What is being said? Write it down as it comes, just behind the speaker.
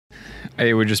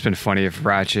It would just been funny if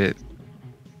Ratchet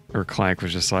or Clank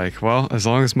was just like, well, as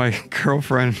long as my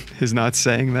girlfriend is not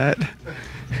saying that,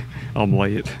 I'm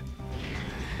late.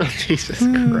 Jesus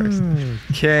Christ.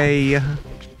 Okay.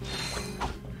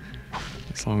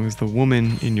 As long as the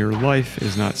woman in your life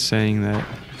is not saying that.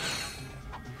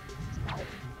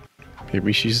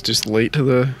 Maybe she's just late to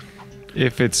the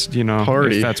If it's, you know,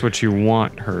 party. if that's what you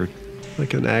want her.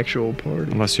 Like an actual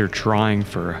party. Unless you're trying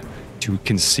to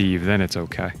conceive, then it's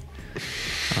okay.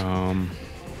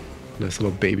 Nice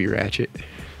little baby Ratchet.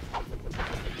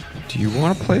 Do you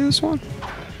want to play this one?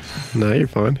 No, you're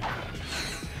fine.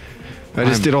 I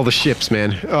just did all the ships,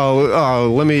 man.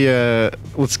 Let me,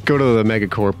 let's go to the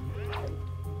Megacorp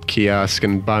kiosk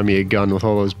and buy me a gun with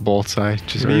all those bolts I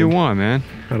just What do you earned. want, man?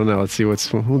 I don't know. Let's see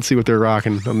what they're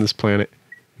rocking on this planet.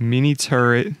 Mini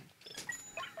turret.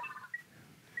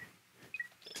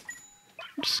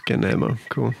 Just getting ammo.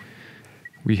 Cool.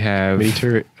 We have Mini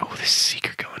turret. Oh, the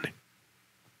Seeker gun.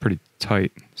 pretty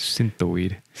tight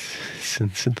synthoid.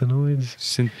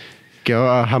 Synthenoids.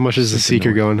 Go. How much is the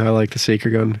Seeker gun? I like the Seeker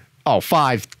gun. Oh,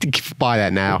 5. Buy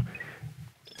that now.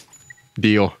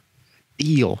 Deal.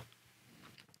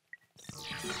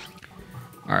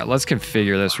 All right, let's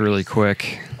configure this really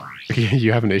quick.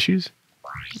 You having issues?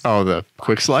 Oh, the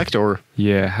quick select or?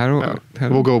 Yeah,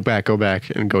 We'll go back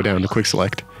and go down to quick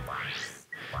select.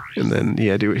 And then,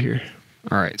 yeah, do it here.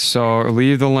 All right, so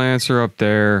leave the Lancer up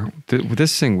there.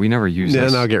 This thing, we never use Yeah,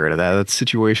 this. no, get rid of that. That's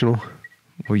situational.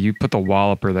 Well, you put the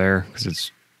Walloper there because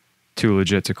it's too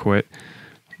legit to quit.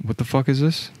 What the fuck is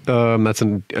this? That's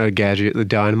a gadget, the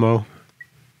dynamo.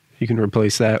 You can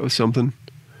replace that with something.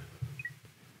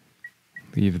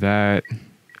 Leave that.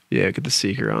 Yeah, get the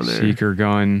Seeker on there. Seeker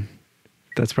gun.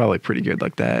 That's probably pretty good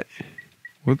like that.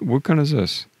 What gun is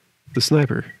this? The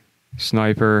sniper.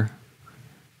 Sniper.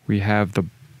 We have the...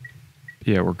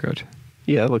 Yeah, we're good.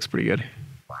 Yeah, that looks pretty good.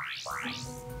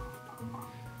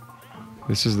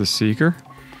 This is the Seeker.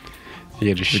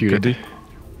 Yeah, just The shoot it. goodie.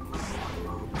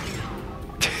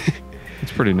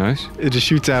 It's pretty nice. It just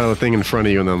shoots out of the thing in front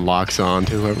of you and then locks on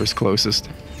to whoever's closest.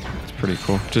 It's pretty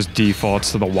cool. Just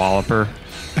defaults to the Walloper.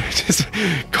 Just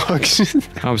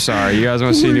I'm sorry. You guys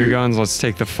want to see new guns? Let's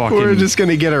take the fucking We're just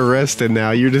gonna get arrested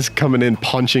now. You're just coming in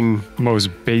punching most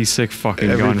basic fucking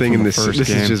gun everything from in the this. first This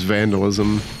game. is just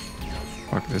vandalism,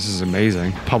 Fuck, this is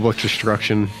amazing. public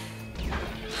destruction.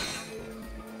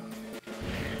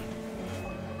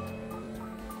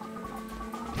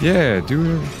 Yeah,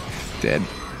 do it. Dead.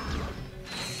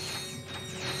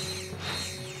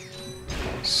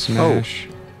 Smash.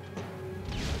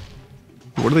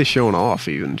 What are they showing off?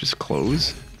 Even just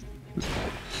clothes?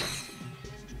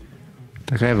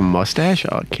 That guy have a mustache?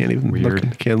 Oh, I can't even Weird.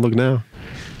 look. Can't look now.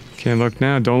 Can't look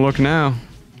now. Don't look now.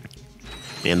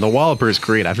 And the Walloper is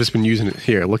great. I've just been using it.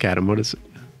 Here, look at him. What is it?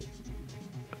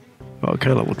 Oh, it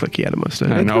kind of looked like he had a mustache.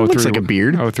 It know, looks like a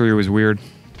beard. 03 was weird.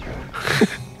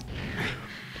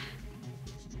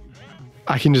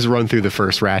 I can just run through the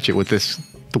first Ratchet with this,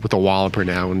 with the Walloper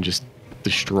now and just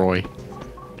destroy.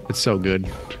 It's so good.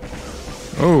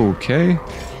 Okay.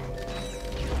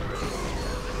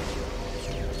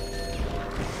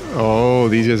 Oh,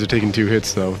 these guys are taking 2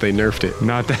 hits though. They nerfed it.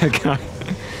 Not that guy.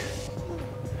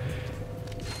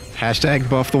 Hashtag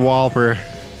buff the Walloper.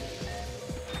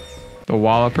 The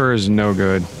Walloper is no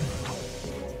good.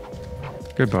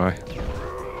 Goodbye.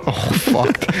 Oh,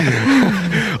 fuck.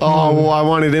 Oh, well, I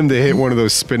wanted him to hit one of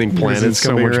those spinning He's in planets so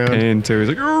coming much around. pain too. He's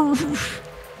like, "Arf."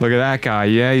 Look at that guy.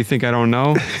 Yeah, you think I don't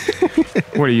know?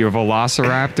 What are you, a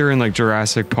velociraptor in like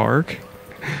Jurassic Park?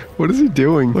 What is he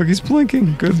doing? Look, he's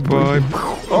blinking. Goodbye.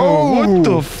 Oh, what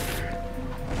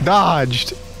the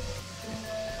dodged.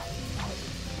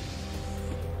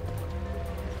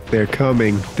 They're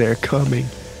coming. They're coming.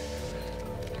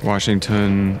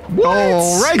 Washington.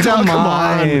 Oh, right down. Come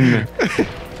on.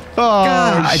 Oh,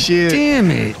 God shit.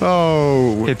 damn it.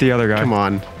 Oh. Hit the other guy. Come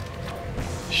on.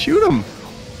 Shoot him.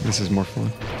 This is more fun.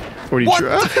 What are you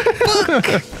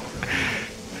trying?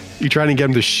 You trying to get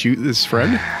him to shoot his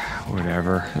friend?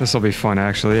 Whatever. This will be fun,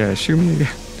 actually. Yeah, shoot me again.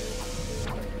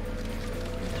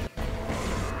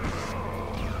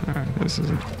 Alright, this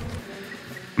is...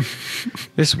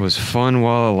 This was fun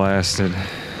while it lasted.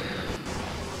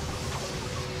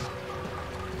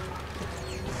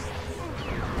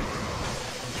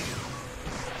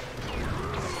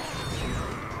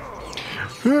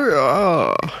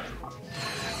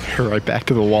 Right back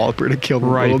to the Walloper to kill the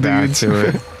little Right back dudes. to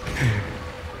it.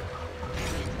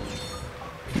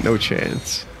 No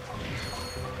chance.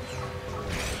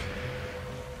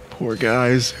 Poor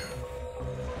guys.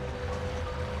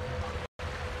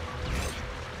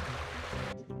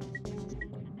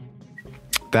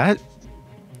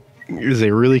 is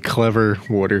a really clever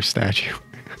water statue.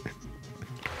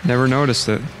 Never noticed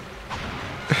it.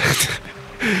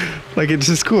 Like, it's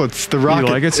just cool. It's the rock. You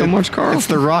like it so much, Carl? It's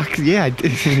the rock. Yeah.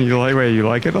 You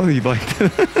like it? Oh, you like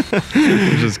it?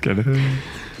 I'm just kidding.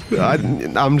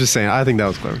 I'm just saying, I think that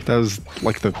was clever. That was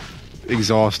like the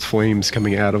exhaust flames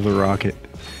coming out of the rocket.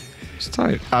 It's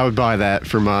tight. I would buy that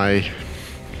for my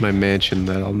mansion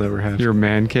that I'll never have. Your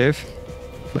man cave?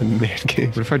 My man cave.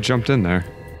 What if I jumped in there?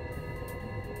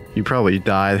 You probably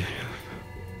died.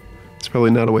 It's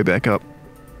probably not a way back up.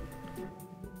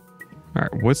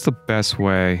 Alright, what's the best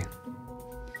way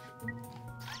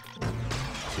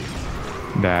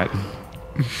that...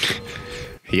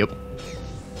 Yep.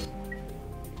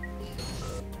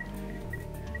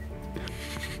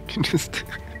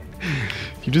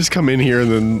 You just come in here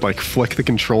and then like flick the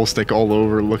control stick all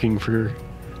over looking for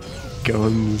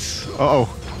guns.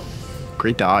 Uh-oh.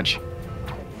 Great dodge.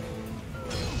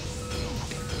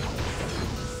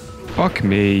 Fuck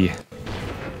me.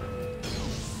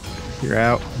 You're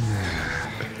out.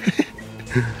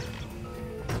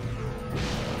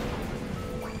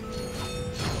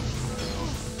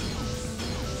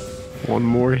 One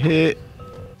more hit.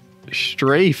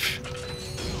 Strafe.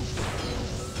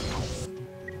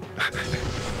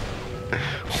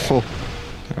 Oh.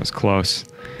 That was close.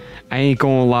 I ain't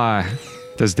gonna lie.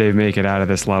 Does Dave make it out of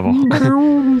this level?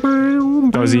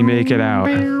 Does he make it out?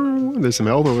 There's some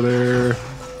health over there.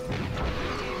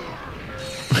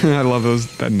 I love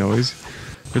that noise.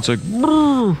 It's like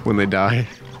when they die.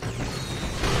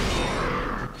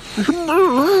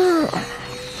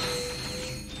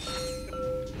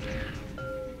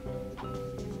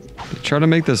 Try to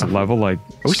make this level like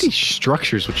I wish these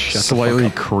structures would shut slightly the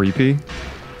fuck up. creepy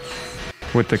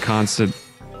with the constant.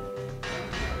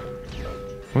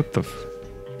 What the?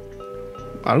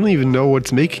 I don't even know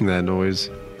what's making that noise.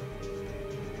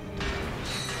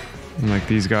 And like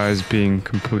these guys being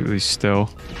completely still.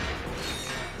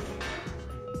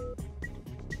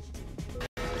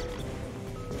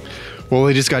 Well,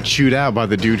 they just got chewed out by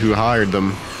the dude who hired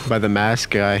them, by the mask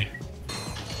guy.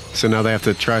 So now they have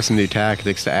to try some new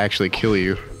tactics to actually kill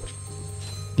you.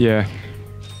 Yeah.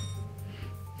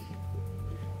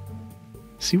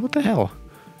 See, what the hell?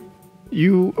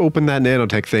 You opened that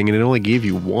nanotech thing and it only gave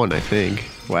you one, I think.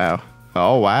 Wow.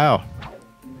 Oh, wow.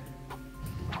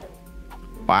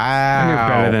 I knew Wow.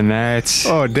 better than that.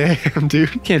 Oh, damn,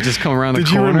 dude. You can't just come around the Did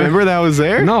corner. you remember that was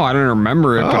there? No, I don't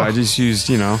remember it, but Oh. I just used,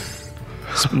 you know,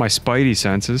 my spidey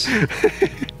senses.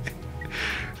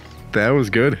 That was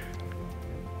good.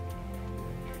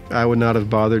 I would not have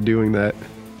bothered doing that.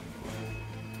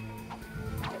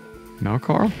 No,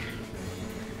 Carl?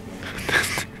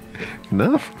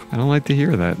 No. I don't like to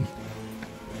hear that.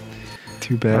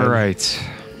 Too bad. All right.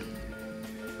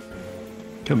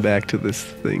 Come back to this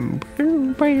thing.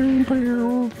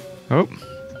 Oh.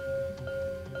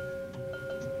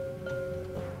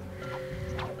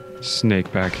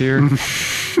 Snake back here.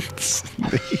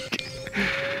 Snake.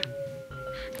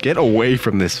 Get away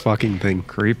from this fucking thing.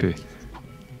 Creepy.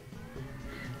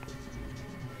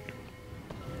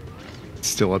 It's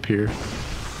still up here.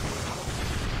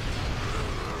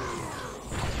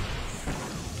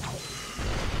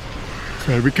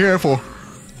 Gotta be careful.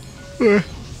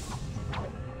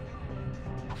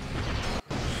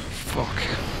 Fuck.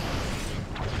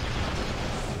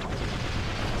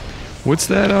 What's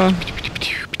that,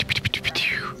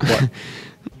 What?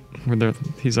 where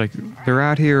he's like, they're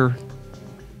out here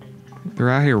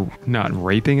not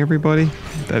raping everybody?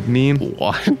 That meme?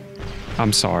 What?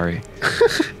 I'm sorry.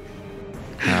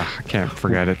 I can't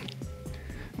forget it.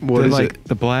 What is like it?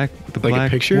 the black Like a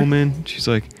picture? woman, she's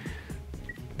like,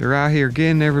 they're out here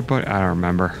getting everybody. I don't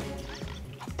remember.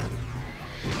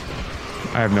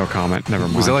 I have no comment. Never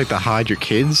mind. Was it like the hide your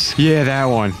kids? Yeah, that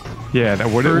one. Yeah,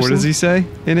 what does he say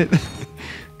in it?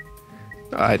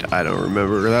 I don't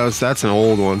remember. That's an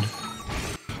old one.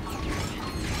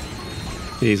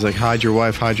 He's like, hide your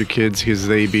wife, hide your kids, because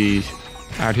they be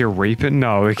Out here raping?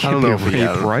 No, it can't don't be know a if we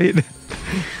got rape, it. right?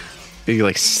 be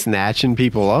like snatching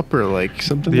people up or like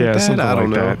something like Yeah, that. something I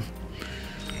don't like know.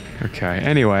 that. Okay.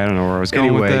 Anyway, I don't know where I was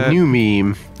going with Anyway, that. new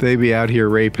meme. They be out here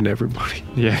raping everybody.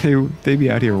 Yeah, they be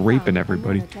out here raping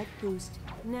everybody. Nanotech boost.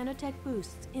 Nanotech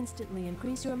boosts instantly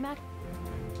increase your max.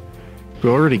 We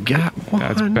already got one.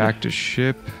 That's back to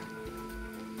ship.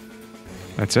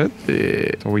 That's it?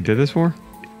 That's what we did this for?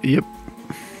 Yep.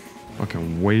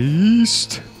 Fucking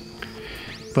waste.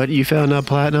 But you found a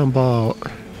platinum ball.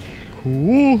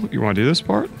 Cool. You want to do this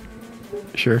part?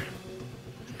 Sure.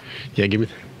 Yeah, give me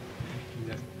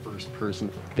that first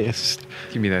person fist.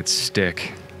 Give me that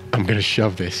stick. I'm gonna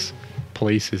shove this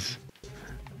places.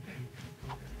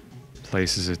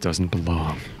 places it doesn't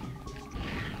belong.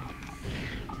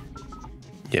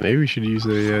 Yeah, maybe we should use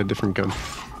a different gun.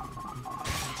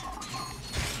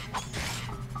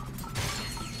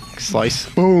 Slice.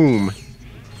 Boom!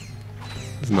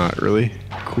 It's not really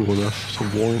cool enough to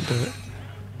warrant that.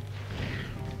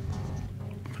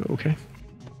 Okay.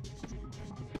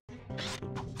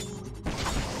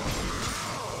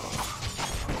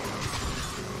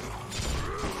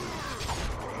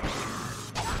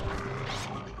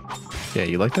 Yeah,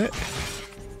 you like that?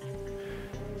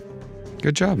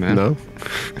 Good job, man. No?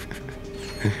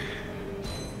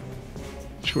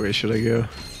 Which way should I go?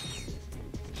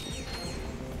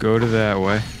 Go to that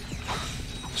way.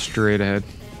 Straight ahead.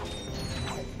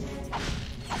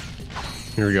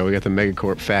 Here we go. We got the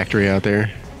Megacorp factory out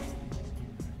there.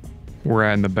 We're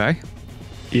at in the bay.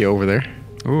 Yeah, over there.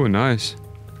 Ooh, nice.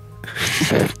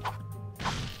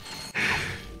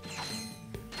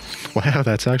 Wow,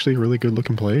 that's actually a really good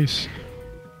looking place.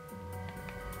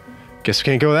 Guess we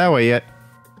can't go that way yet.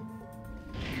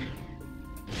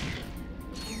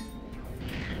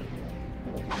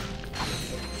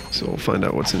 So we'll find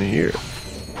out what's in here.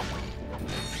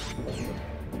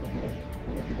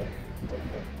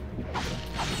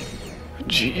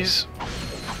 Jeez.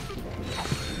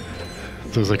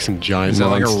 There's like some giant Is that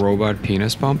like a monster. robot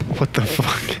penis pump? What the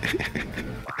fuck?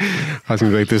 I was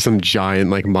gonna be like, there's some giant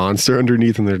like monster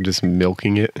underneath and they're just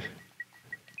milking it.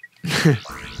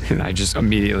 And I just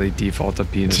immediately default to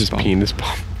penis It's just pump. penis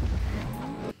pump.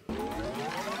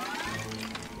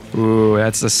 Ooh,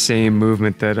 that's the same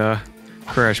movement that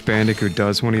Crash Bandicoot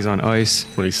does when he's on ice.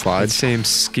 When he That slides, same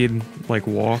skid like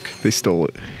walk. they stole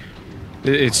it.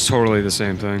 It's totally the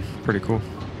same thing. Pretty cool.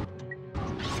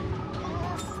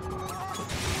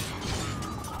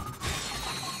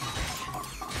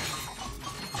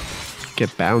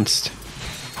 Get bounced.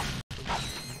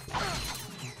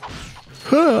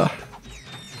 Huh.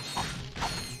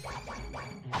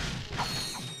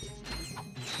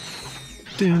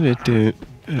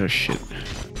 Oh shit.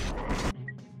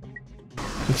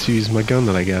 Let's use my gun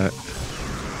that I got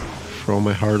for all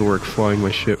my hard work flying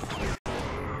my ship.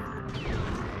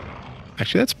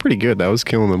 Actually, that's pretty good. That was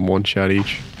killing them one shot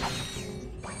each.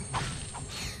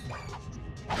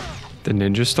 The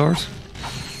ninja stars?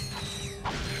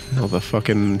 No, the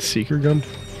fucking seeker gun.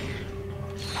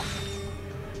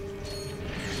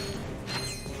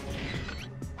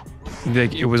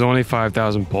 Like, it was only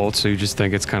 5,000 bolts, so you just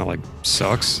think it's kind of like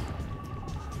sucks.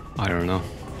 I don't know.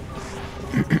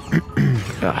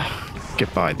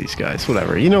 Get by these guys.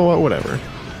 Whatever. You know what? Whatever.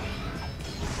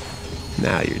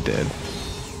 Now you're dead.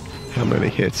 How many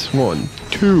hits? 1,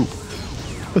 2,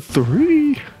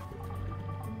 3.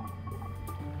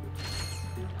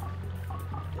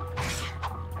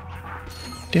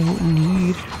 Don't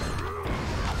need.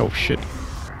 Oh shit.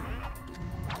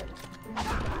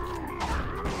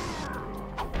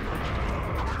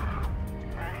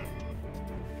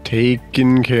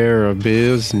 Taking care of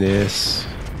business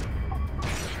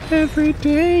every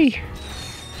day.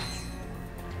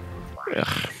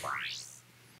 Ugh.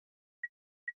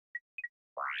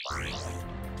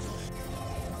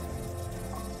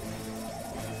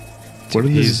 What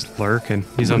did He's this? lurking.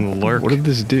 He's on the lurk. What did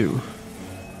this do?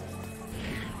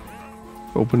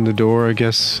 Open the door, I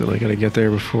guess, and I gotta get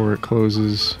there before it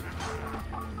closes.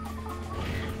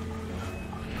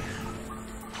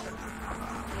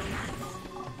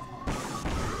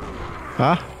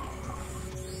 Huh?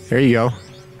 There you go.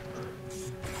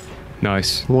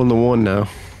 Nice. 1-1 now.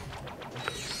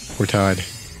 We're tied.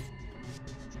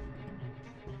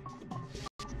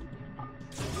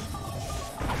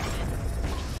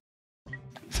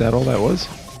 Is that all that was?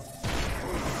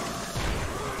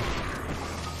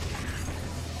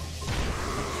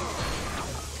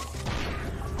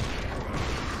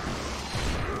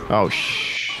 Oh,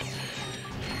 shh.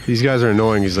 These guys are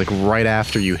annoying. He's like right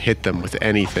after you hit them with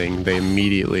anything, they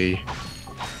immediately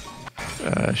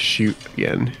shoot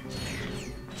again.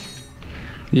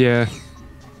 Yeah.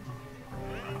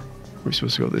 We're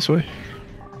supposed to go this way?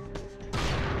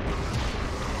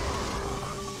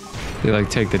 They like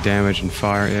take the damage and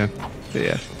fire, yeah.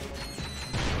 Yeah.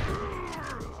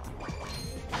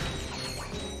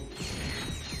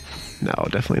 No,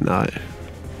 definitely not.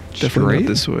 Definitely Straight? not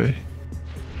this way.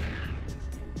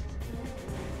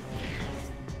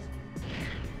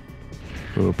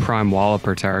 Ooh, prime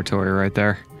Walloper territory right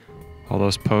there. All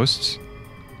those posts.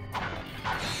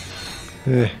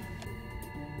 Eh.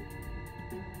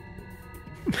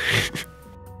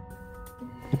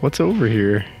 What's over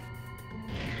here?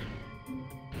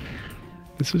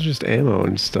 This was just ammo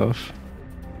and stuff.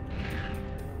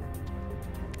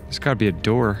 There's gotta be a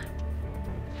door.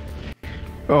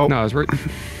 Oh, No, it's right.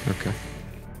 Okay.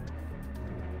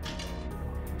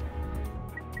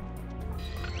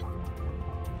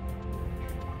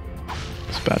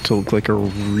 It's about to look like a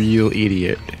real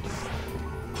idiot.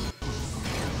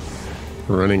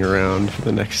 Running around for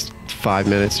the next 5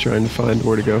 minutes trying to find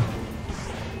where to go.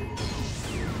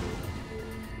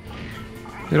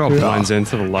 It all blends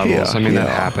into the levels. Yeah, I mean, that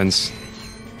yeah. happens.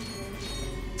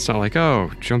 It's not like,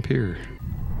 oh, jump here.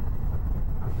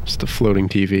 Just a floating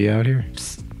TV out here.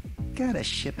 Got a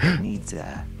ship that needs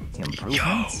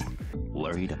improvements?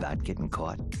 Worried about getting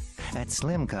caught? At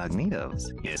Slim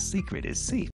Cognitos, your secret is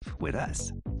safe with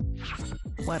us.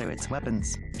 Whether it's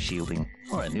weapons, shielding,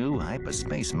 or a new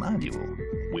hyperspace module,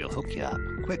 we'll hook you up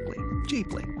quickly,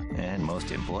 cheaply, and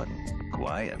most important,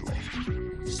 quietly.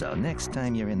 So next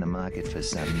time you're in the market for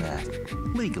some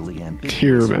legally ambiguous Do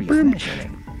you remember him?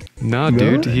 refashioning, Nah,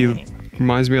 dude, he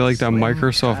reminds me of like that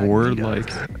Microsoft Word, like,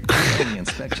 any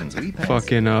inspections we pass,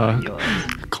 fucking, yours.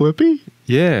 Clippy?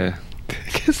 yeah.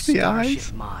 Kiss the eyes.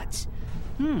 Starship mods.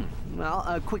 Well,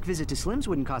 a quick visit to Slim's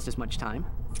wouldn't cost us much time.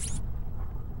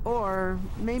 Or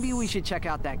maybe we should check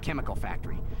out that chemical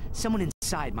factory. Someone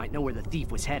inside might know where the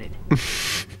thief was headed.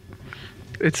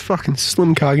 It's fucking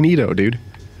Slim Cognito, dude.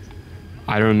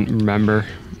 I don't remember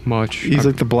much. He's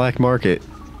like the black market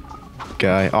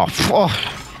guy. Oh,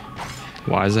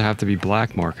 Why does it have to be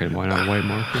black market? Why not white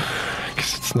market?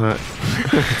 because it's not.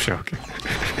 I'm joking.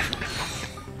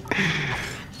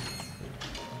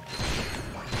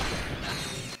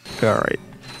 All right.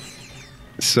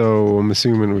 So I'm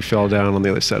assuming we fell down on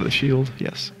the other side of the shield.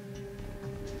 Yes.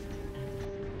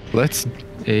 Let's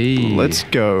Hey.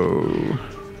 go.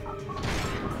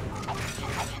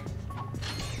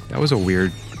 That was a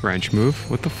weird wrench move.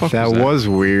 What the fuck That was that? was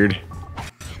weird.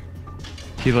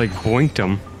 He like boinked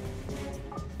him.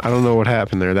 I don't know what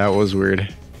happened there. That was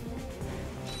weird.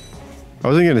 I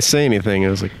wasn't gonna say anything. I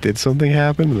was like, did something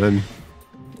happen? And then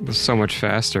It was so much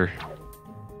faster.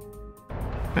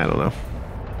 I don't know.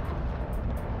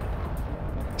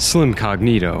 Slim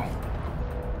Cognito.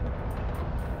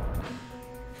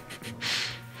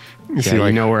 Is Yeah, he like,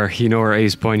 you know where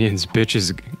Ace Bunyon's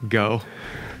bitches go.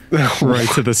 Right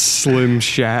to the Slim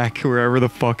Shack, wherever the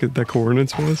fuck the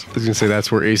coordinates was. I was gonna say that's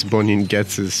where Ace Bunyon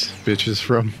gets his bitches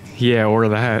from. Yeah, or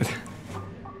that.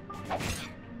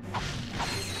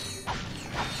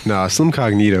 Nah, Slim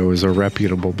Cognito is a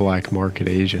reputable black market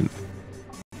agent.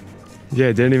 Yeah,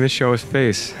 it didn't even show his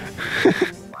face.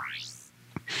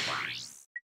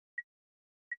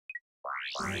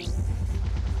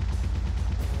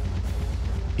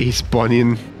 Ace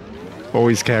Bunyon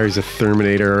always carries a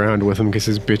Therminator around with him because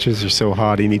his bitches are so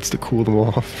hot he needs to cool them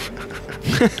off.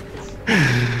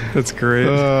 That's great.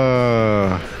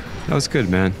 That That was good,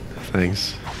 man.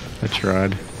 thanks. I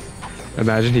tried.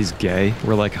 Imagine he's gay.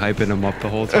 We're like hyping him up the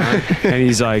whole time, and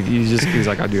he's like,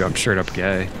 I do. I'm straight up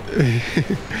gay.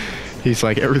 He's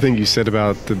like, everything you said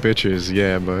about the bitches,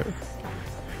 yeah, but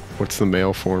what's the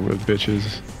male form of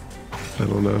bitches? I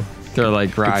don't know. They're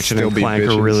like Ratchet still and be Clank are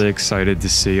bitches. really excited to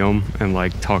see him and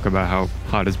like talk about how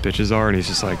hot his bitches are, and he's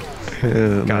just like,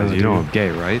 No, guys, you know dude. I'm gay,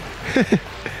 right?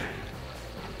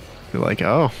 They're like,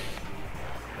 oh.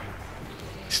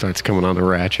 He starts coming on the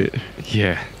Ratchet.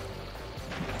 Yeah.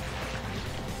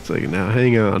 It's like, now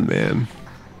hang on, man.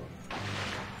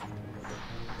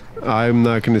 I'm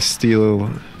not going to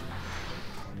steal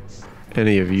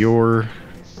any of your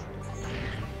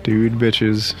dude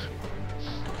bitches.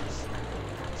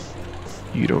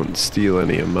 You don't steal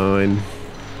any of mine.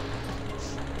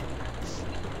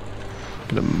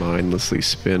 I'm gonna mindlessly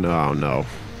spin. Oh no.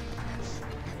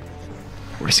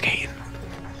 Risky.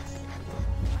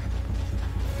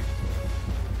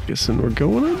 Guessing we're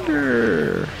going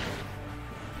under.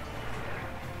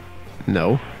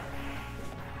 No.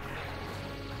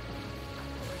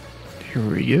 Here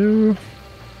we go.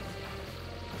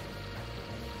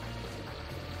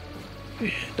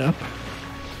 And up.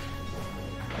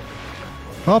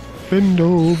 Up and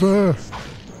over.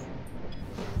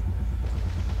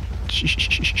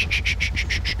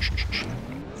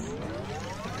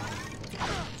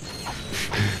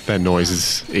 That noise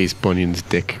is Ace Bunyon's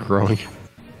dick growing.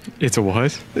 It's a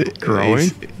what? Growing?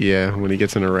 Yeah, when he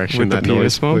gets an erection, With the that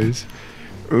noise penis bump? plays.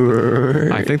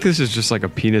 I think this is just like a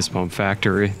penis pump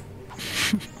factory.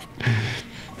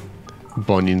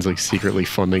 Bunyon's like secretly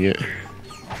funding it.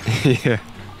 Yeah.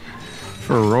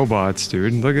 For robots,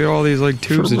 dude. Look at all these like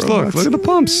tubes. For And robots. look at the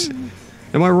pumps.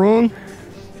 Am I wrong?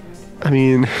 I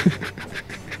mean,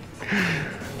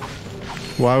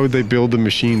 why would they build the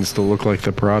machines to look like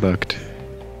the product?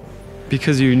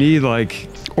 Because you need like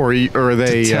Or are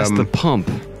they to test the pump.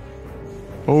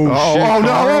 Oh, Oh, shit, oh no!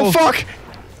 Carl. Oh fuck!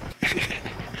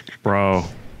 Bro.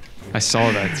 I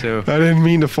saw that too. I didn't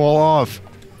mean to fall off.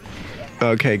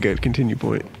 Okay, good. Continue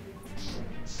point.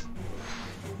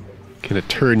 Gonna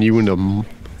turn you into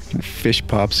a fish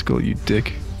popsicle, you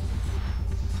dick.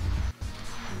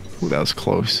 Ooh, that was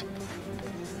close.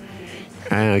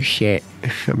 Oh shit.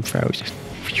 I'm frozen.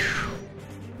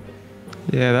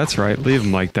 Yeah, that's right. Leave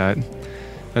him like that.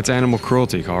 That's animal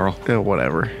cruelty, Carl. Oh,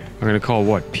 whatever. I'm gonna call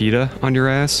what, PETA on your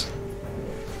ass?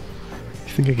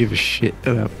 You think I give a shit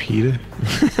about PETA?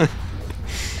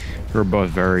 We're both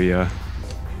very, we're I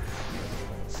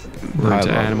into love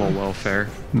animal it. welfare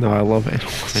No, I love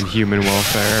animals. and human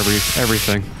welfare,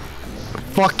 everything.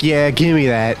 Fuck yeah, give me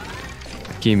that.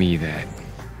 Give me that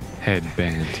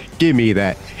headband. Give me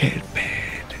that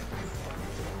headband.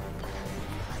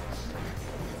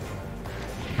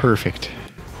 Perfect.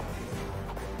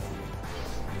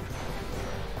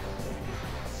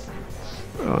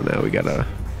 Oh, now we gotta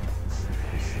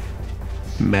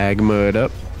magma it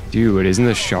up. Dude, isn't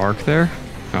the shark there?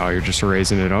 Oh, you're just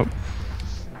raising it up?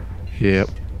 Yep.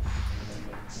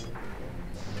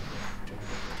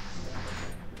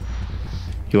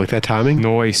 You like that timing?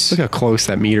 Nice. Look how close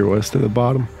that meter was to the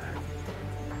bottom.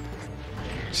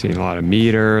 Seeing a lot of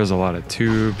meters, a lot of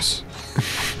tubes.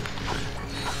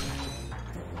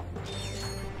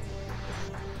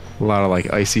 A lot of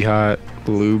like icy hot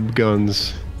lube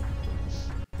guns.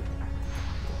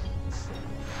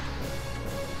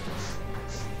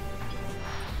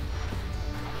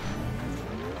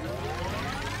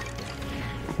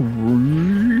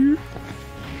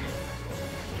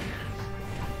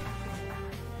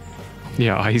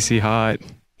 Yeah, icy hot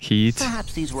heat.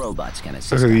 Perhaps these robots can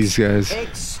assist Look at us. these guys.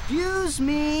 Excuse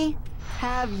me?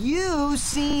 Have you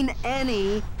seen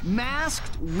any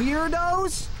masked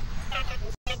weirdos?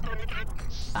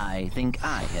 I think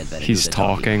I had better. He's do the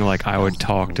talking. talking like I would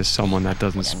talk to someone that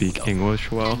doesn't speak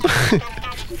English well.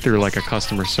 Through like a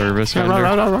customer service vendor.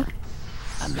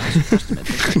 A nice customer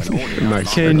picked up an order Nice.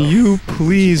 off Can the you phone.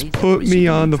 please They put received me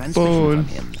a on the transmission phone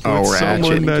from him. Oh, with Ratchet.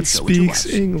 someone that To show it to speaks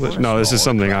us. English? No, this is First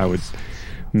something of all, I would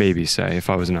maybe say if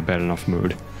I was in a bad enough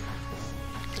mood.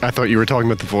 I thought you were talking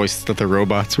about the voice that the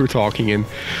robots were talking in.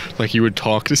 Like you would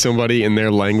talk to somebody in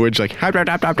their language, like.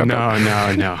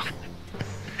 No.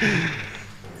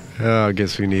 Oh, I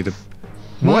guess we need a.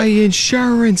 My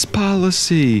insurance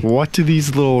policy. What do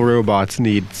these little robots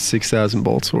need 6,000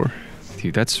 bolts for?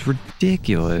 Dude, that's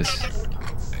ridiculous.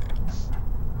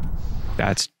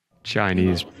 That's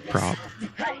Chinese prop.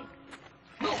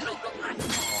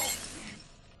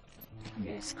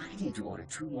 Yes, I need to order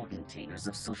 2 more containers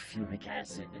of sulfuric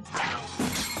acid.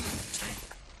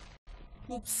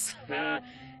 Oops.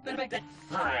 Better make that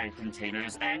 5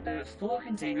 containers and 4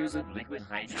 containers of liquid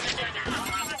hydrogen.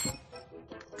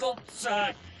 Oops.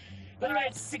 Better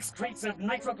add 6 crates of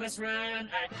nitroglycerin and...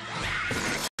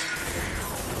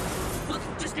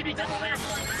 Just give me double that.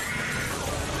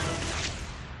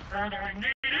 And I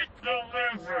need it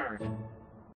delivered.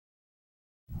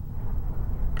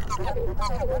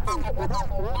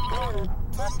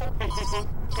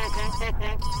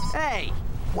 Hey,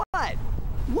 what?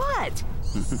 What?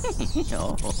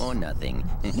 Oh, nothing.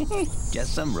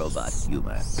 Just some robot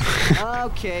humor.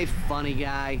 Okay, funny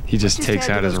guy. He just Let's takes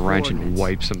head out to his those wrench and coordinates.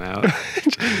 wipes him out.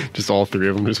 Just all 3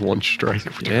 of them, just one strike.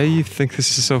 Yeah, you think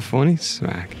this is so funny?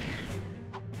 Smack.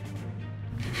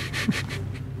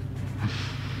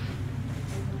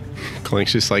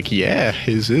 Clank's just like, yeah,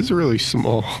 his is really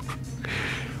small.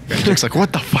 Jack's like,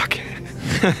 what the fuck?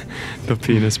 The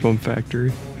penis bump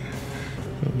factory.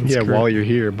 Yeah, great. while you're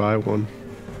here, buy one.